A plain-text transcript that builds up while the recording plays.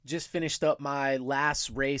just finished up my last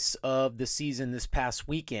race of the season this past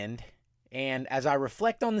weekend. And as I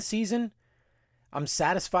reflect on the season, I'm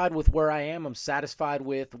satisfied with where I am. I'm satisfied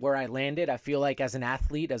with where I landed. I feel like as an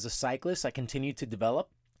athlete, as a cyclist, I continue to develop.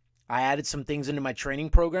 I added some things into my training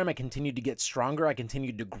program. I continued to get stronger. I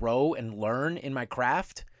continued to grow and learn in my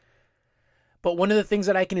craft. But one of the things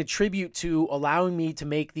that I can attribute to allowing me to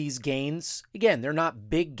make these gains, again, they're not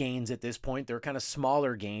big gains at this point, they're kind of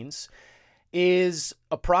smaller gains, is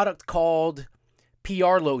a product called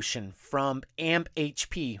PR Lotion from AMP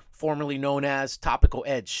HP, formerly known as Topical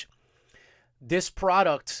Edge. This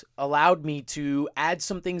product allowed me to add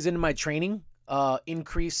some things into my training,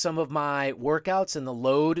 increase some of my workouts and the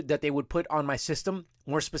load that they would put on my system,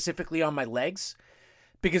 more specifically on my legs,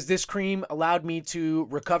 because this cream allowed me to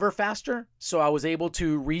recover faster, so I was able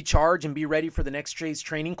to recharge and be ready for the next day's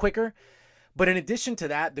training quicker. But in addition to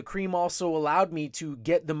that, the cream also allowed me to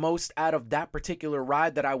get the most out of that particular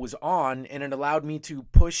ride that I was on, and it allowed me to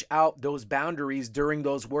push out those boundaries during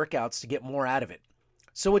those workouts to get more out of it.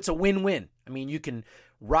 So it's a win-win. I mean, you can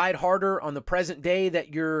ride harder on the present day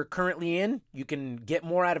that you're currently in. You can get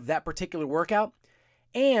more out of that particular workout.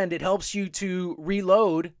 And it helps you to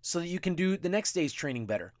reload so that you can do the next day's training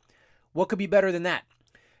better. What could be better than that?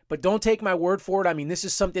 But don't take my word for it. I mean, this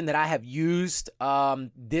is something that I have used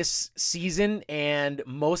this season and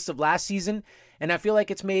most of last season, and I feel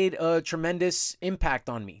like it's made a tremendous impact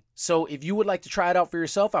on me. So if you would like to try it out for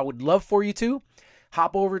yourself, I would love for you to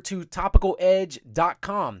hop over to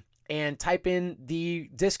topicaledge.com and type in the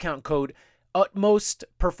discount code Utmost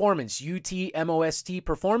Performance, UTMOST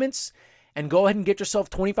Performance, and go ahead and get yourself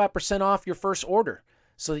 25% off your first order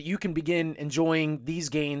so that you can begin enjoying these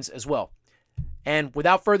gains as well. And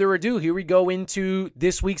without further ado, here we go into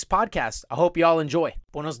this week's podcast. I hope you all enjoy.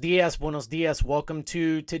 Buenos dias, buenos dias. Welcome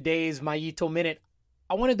to today's Mayito Minute.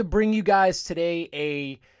 I wanted to bring you guys today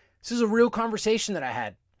this is a real conversation that I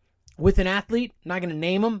had with an athlete. I'm not going to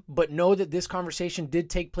name him, but know that this conversation did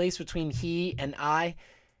take place between he and I.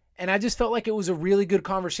 And I just felt like it was a really good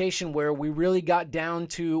conversation where we really got down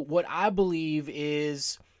to what I believe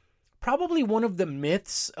is probably one of the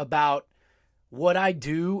myths about what I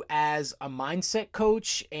do as a mindset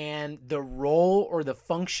coach and the role or the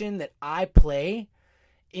function that I play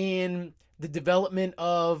in the development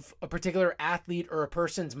of a particular athlete or a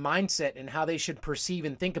person's mindset and how they should perceive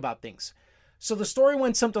and think about things. So the story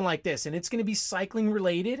went something like this, and it's going to be cycling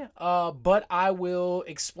related, but I will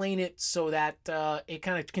explain it so that it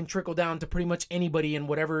kind of can trickle down to pretty much anybody in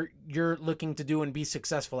whatever you're looking to do and be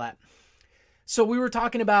successful at. So we were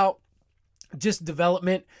talking about just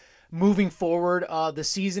development moving forward. The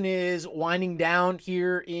season is winding down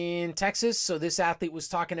here in Texas. So this athlete was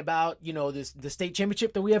talking about, the state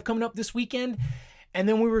championship that we have coming up this weekend. And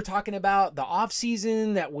then we were talking about the off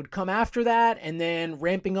season that would come after that, and then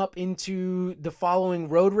ramping up into the following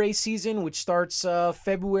road race season, which starts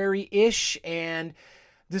February-ish. And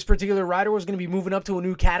this particular rider was going to be moving up to a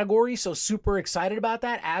new category. So super excited about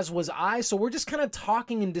that, as was I. So we're just kind of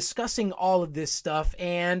talking and discussing all of this stuff.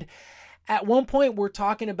 And at one point we're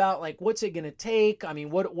talking about like, what's it going to take? I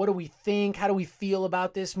mean, what do we think? How do we feel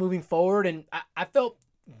about this moving forward? And I felt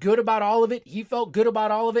good about all of it. He felt good about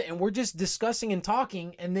all of it. And we're just discussing and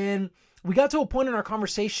talking. And then we got to a point in our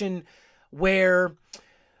conversation where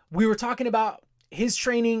we were talking about his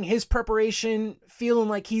training, his preparation, feeling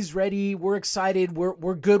like he's ready. We're excited.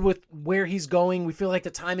 We're good with where he's going. We feel like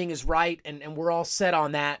the timing is right, and we're all set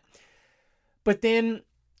on that. But then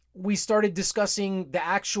we started discussing the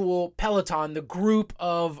actual peloton, the group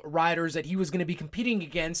of riders that he was going to be competing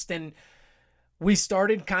against. And we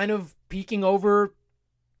started kind of peeking over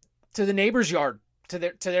to the neighbor's yard, to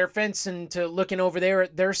their fence, and to looking over there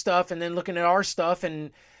at their stuff, and then looking at our stuff.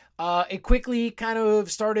 And it quickly kind of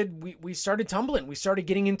started, we started tumbling. We started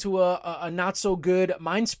getting into a not so good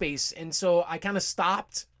mind space. And so I kind of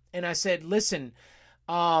stopped and I said, listen,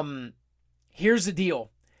 here's the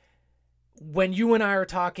deal. When you and I are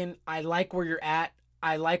talking, I like where you're at.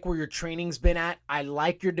 I like where your training's been at. I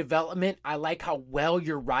like your development. I like how well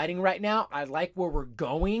you're riding right now. I like where we're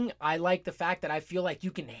going. I like the fact that I feel like you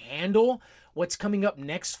can handle what's coming up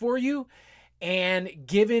next for you. And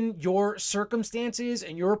given your circumstances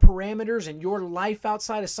and your parameters and your life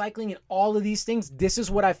outside of cycling and all of these things, this is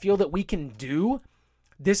what I feel that we can do.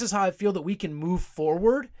 This is how I feel that we can move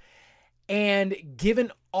forward. And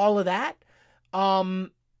given all of that,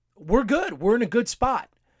 we're good. We're in a good spot.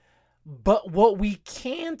 But what we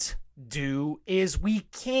can't do is we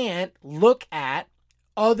can't look at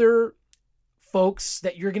other folks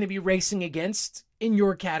that you're going to be racing against in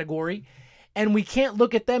your category, and we can't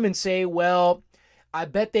look at them and say, well, I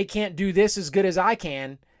bet they can't do this as good as I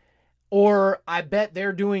can. or I bet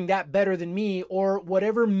they're doing that better than me, or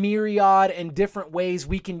whatever myriad and different ways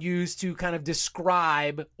we can use to kind of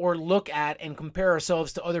describe or look at and compare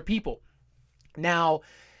ourselves to other people. Now,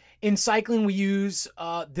 in cycling, we use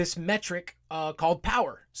this metric called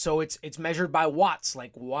power. So it's measured by watts,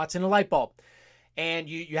 like watts in a light bulb. And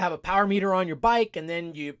you have a power meter on your bike, and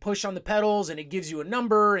then you push on the pedals and it gives you a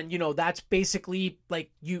number. And, that's basically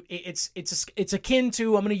like it's akin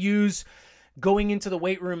to, I'm going to use going into the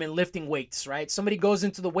weight room and lifting weights, right? Somebody goes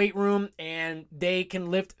into the weight room and they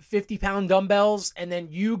can lift 50-pound dumbbells, and then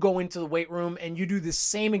you go into the weight room and you do the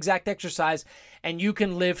same exact exercise and you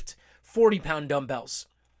can lift 40-pound dumbbells.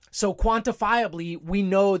 So quantifiably, we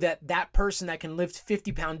know that that person that can lift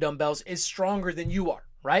 50-pound dumbbells is stronger than you are,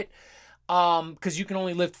 right? Because you can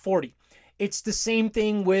only lift 40. It's the same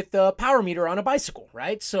thing with a power meter on a bicycle,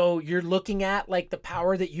 right? So you're looking at like the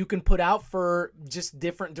power that you can put out for just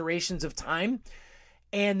different durations of time.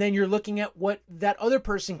 And then you're looking at what that other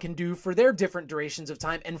person can do for their different durations of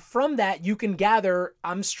time. And from that, you can gather,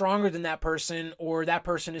 I'm stronger than that person, or that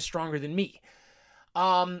person is stronger than me.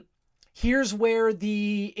 Here's where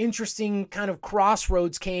the interesting kind of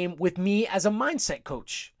crossroads came with me as a mindset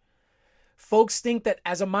coach. Folks think that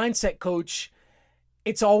as a mindset coach,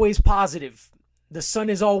 it's always positive. The sun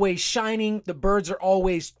is always shining. The birds are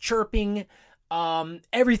always chirping.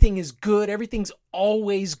 Everything is good. Everything's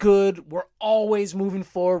always good. We're always moving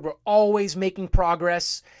forward. We're always making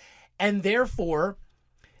progress. And therefore,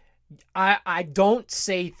 I don't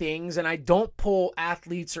say things, and I don't pull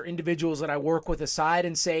athletes or individuals that I work with aside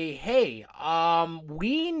and say, hey,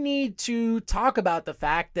 we need to talk about the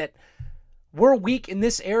fact that we're weak in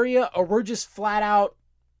this area, or we're just flat out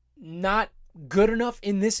not good enough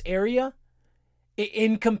in this area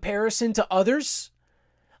in comparison to others.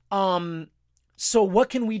 So what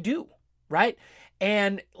can we do, right?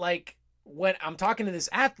 And like when I'm talking to this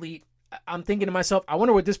athlete, I'm thinking to myself, I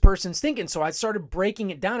wonder what this person's thinking. So I started breaking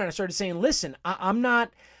it down and I started saying, listen,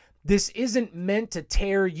 this isn't meant to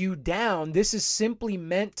tear you down. This is simply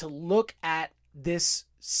meant to look at this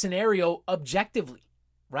scenario objectively,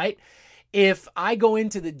 right? If I go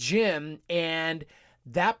into the gym and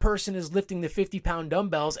that person is lifting the 50-pound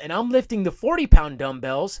dumbbells and I'm lifting the 40-pound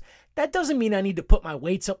dumbbells, that doesn't mean I need to put my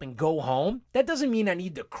weights up and go home. That doesn't mean I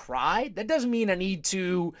need to cry. That doesn't mean I need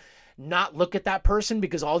to not look at that person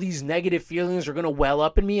because all these negative feelings are going to well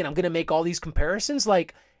up in me and I'm going to make all these comparisons.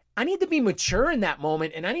 Like, I need to be mature in that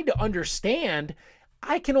moment, and I need to understand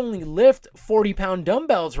I can only lift 40-pound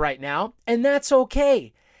dumbbells right now, and that's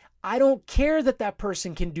okay. I don't care that that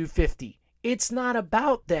person can do 50. It's not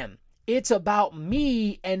about them. It's about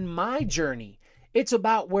me and my journey. It's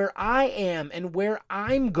about where I am and where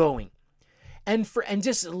I'm going. And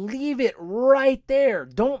just leave it right there.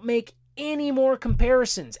 Don't make any more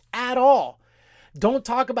comparisons at all. Don't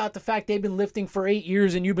talk about the fact they've been lifting for 8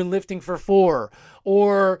 years and you've been lifting for 4,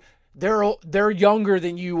 or they're younger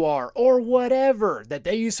than you are, or whatever, that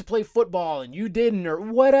they used to play football and you didn't, or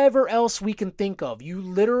whatever else we can think of. You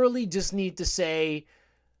literally just need to say,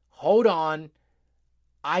 hold on,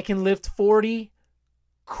 I can lift 40.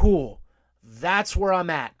 Cool. That's where I'm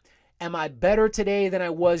at. Am I better today than I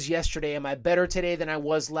was yesterday? Am I better today than I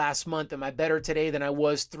was last month? Am I better today than I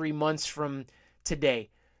was 3 months from today?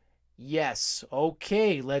 Yes.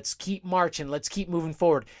 Okay. Let's keep marching. Let's keep moving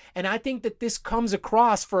forward. And I think that this comes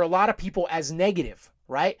across for a lot of people as negative,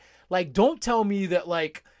 right? Like, don't tell me that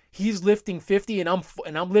like he's lifting 50 and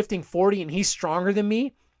I'm lifting 40 and he's stronger than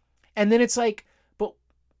me. And then it's like,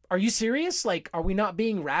 are you serious? Like, are we not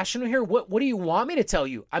being rational here? What do you want me to tell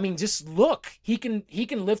you? I mean, just look, he can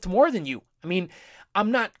lift more than you. I mean,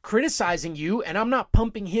 I'm not criticizing you and I'm not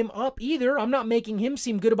pumping him up either. I'm not making him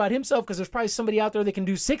seem good about himself because there's probably somebody out there that can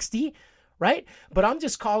do 60, right? But I'm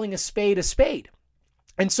just calling a spade a spade.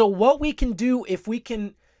 And so what we can do if we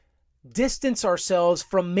can distance ourselves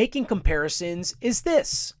from making comparisons is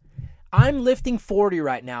this. I'm lifting 40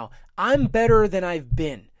 right now. I'm better than I've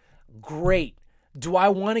been. Great. Do I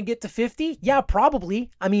want to get to 50? Yeah,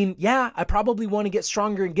 probably. I mean, yeah, I probably want to get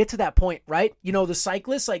stronger and get to that point, right? You know, the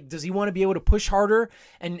cyclist, like, does he want to be able to push harder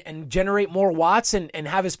and generate more watts and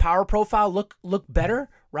have his power profile look better,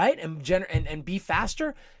 right? And be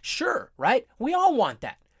faster? Sure, right? We all want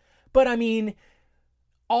that. But I mean,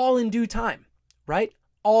 all in due time, right?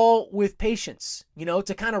 All with patience, you know,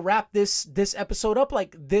 to kind of wrap this episode up.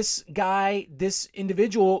 Like, this guy, this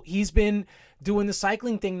individual, he's been doing the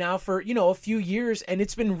cycling thing now for, you know, a few years. And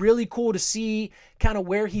it's been really cool to see kind of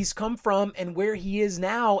where he's come from and where he is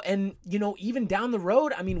now. And, you know, even down the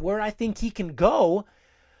road, I mean, where I think he can go.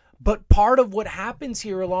 But part of what happens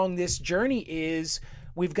here along this journey is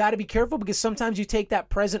we've got to be careful, because sometimes you take that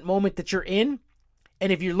present moment that you're in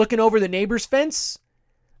And if you're looking over the neighbor's fence,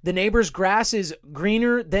 the neighbor's grass is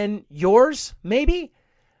greener than yours, maybe.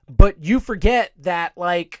 But you forget that,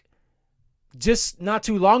 like, just not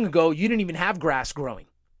too long ago, you didn't even have grass growing,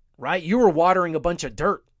 right? You were watering a bunch of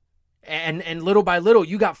dirt. And little by little,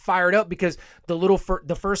 you got fired up because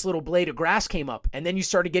the first little blade of grass came up, and then you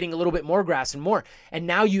started getting a little bit more grass and more. And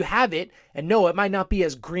now you have it. And no, it might not be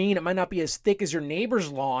as green. It might not be as thick as your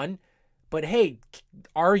neighbor's lawn. But hey,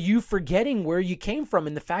 are you forgetting where you came from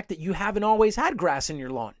and the fact that you haven't always had grass in your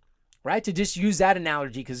lawn, right? To just use that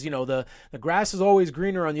analogy, because, the grass is always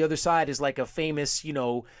greener on the other side is like a famous,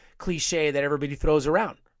 cliche that everybody throws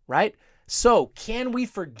around, right? So can we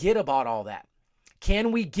forget about all that?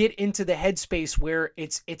 Can we get into the headspace where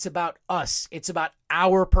it's about us? It's about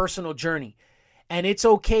our personal journey. And it's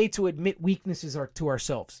okay to admit weaknesses to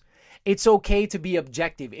ourselves. It's okay to be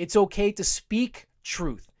objective. It's okay to speak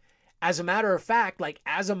truth. As a matter of fact, like,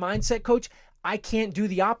 as a mindset coach, I can't do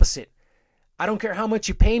the opposite. I don't care how much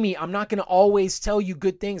you pay me. I'm not going to always tell you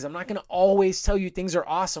good things. I'm not going to always tell you things are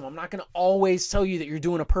awesome. I'm not going to always tell you that you're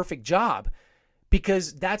doing a perfect job,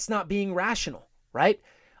 because that's not being rational, right?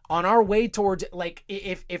 On our way towards, like,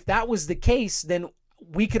 if that was the case, then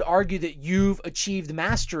we could argue that you've achieved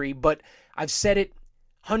mastery. But I've said it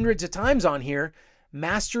hundreds of times on here.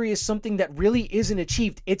 Mastery is something that really isn't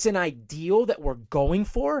achieved. It's an ideal that we're going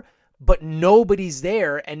for, but nobody's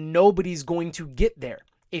there and nobody's going to get there.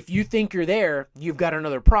 If you think you're there, you've got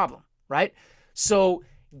another problem, right? So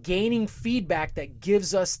gaining feedback that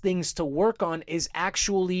gives us things to work on is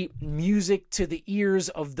actually music to the ears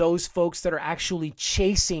of those folks that are actually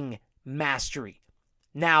chasing mastery.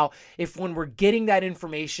 Now, if when we're getting that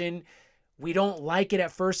information, we don't like it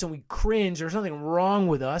at first and we cringe, there's nothing wrong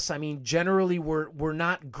with us. I mean, generally we're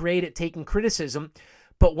not great at taking criticism,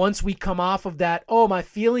 but once we come off of that, oh, my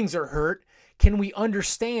feelings are hurt, can we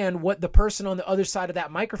understand what the person on the other side of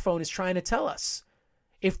that microphone is trying to tell us?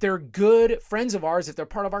 If they're good friends of ours, if they're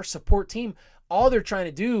part of our support team, all they're trying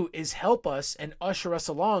to do is help us and usher us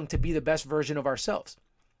along to be the best version of ourselves.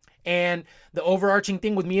 And the overarching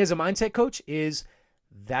thing with me as a mindset coach is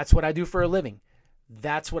that's what I do for a living.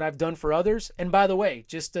 That's what I've done for others. And by the way,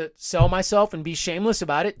 just to sell myself and be shameless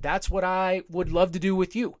about it, that's what I would love to do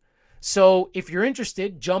with you. So if you're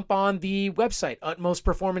interested, jump on the website,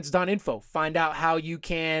 utmostperformance.info. Find out how you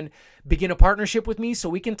can begin a partnership with me so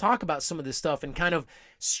we can talk about some of this stuff and kind of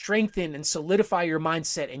strengthen and solidify your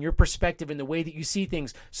mindset and your perspective and the way that you see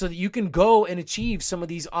things so that you can go and achieve some of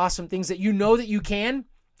these awesome things that you know that you can.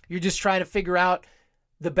 You're just trying to figure out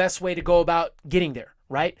the best way to go about getting there,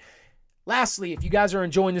 right? Lastly, if you guys are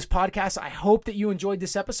enjoying this podcast, I hope that you enjoyed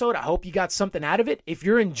this episode. I hope you got something out of it. If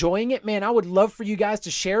you're enjoying it, man, I would love for you guys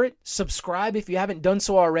to share it. Subscribe if you haven't done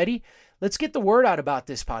so already. Let's get the word out about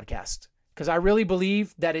this podcast, because I really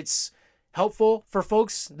believe that it's helpful for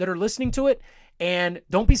folks that are listening to it. And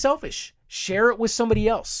don't be selfish. Share it with somebody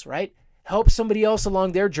else, right? Help somebody else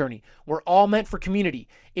along their journey. We're all meant for community.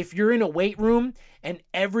 If you're in a weight room and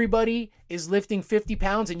everybody is lifting 50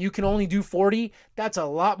 pounds and you can only do 40, that's a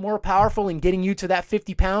lot more powerful in getting you to that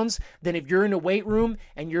 50 pounds than if you're in a weight room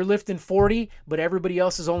and you're lifting 40, but everybody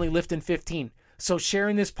else is only lifting 15. So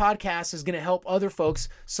sharing this podcast is going to help other folks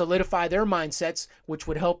solidify their mindsets, which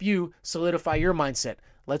would help you solidify your mindset.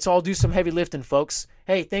 Let's all do some heavy lifting, folks.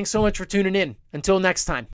 Hey, thanks so much for tuning in. Until next time.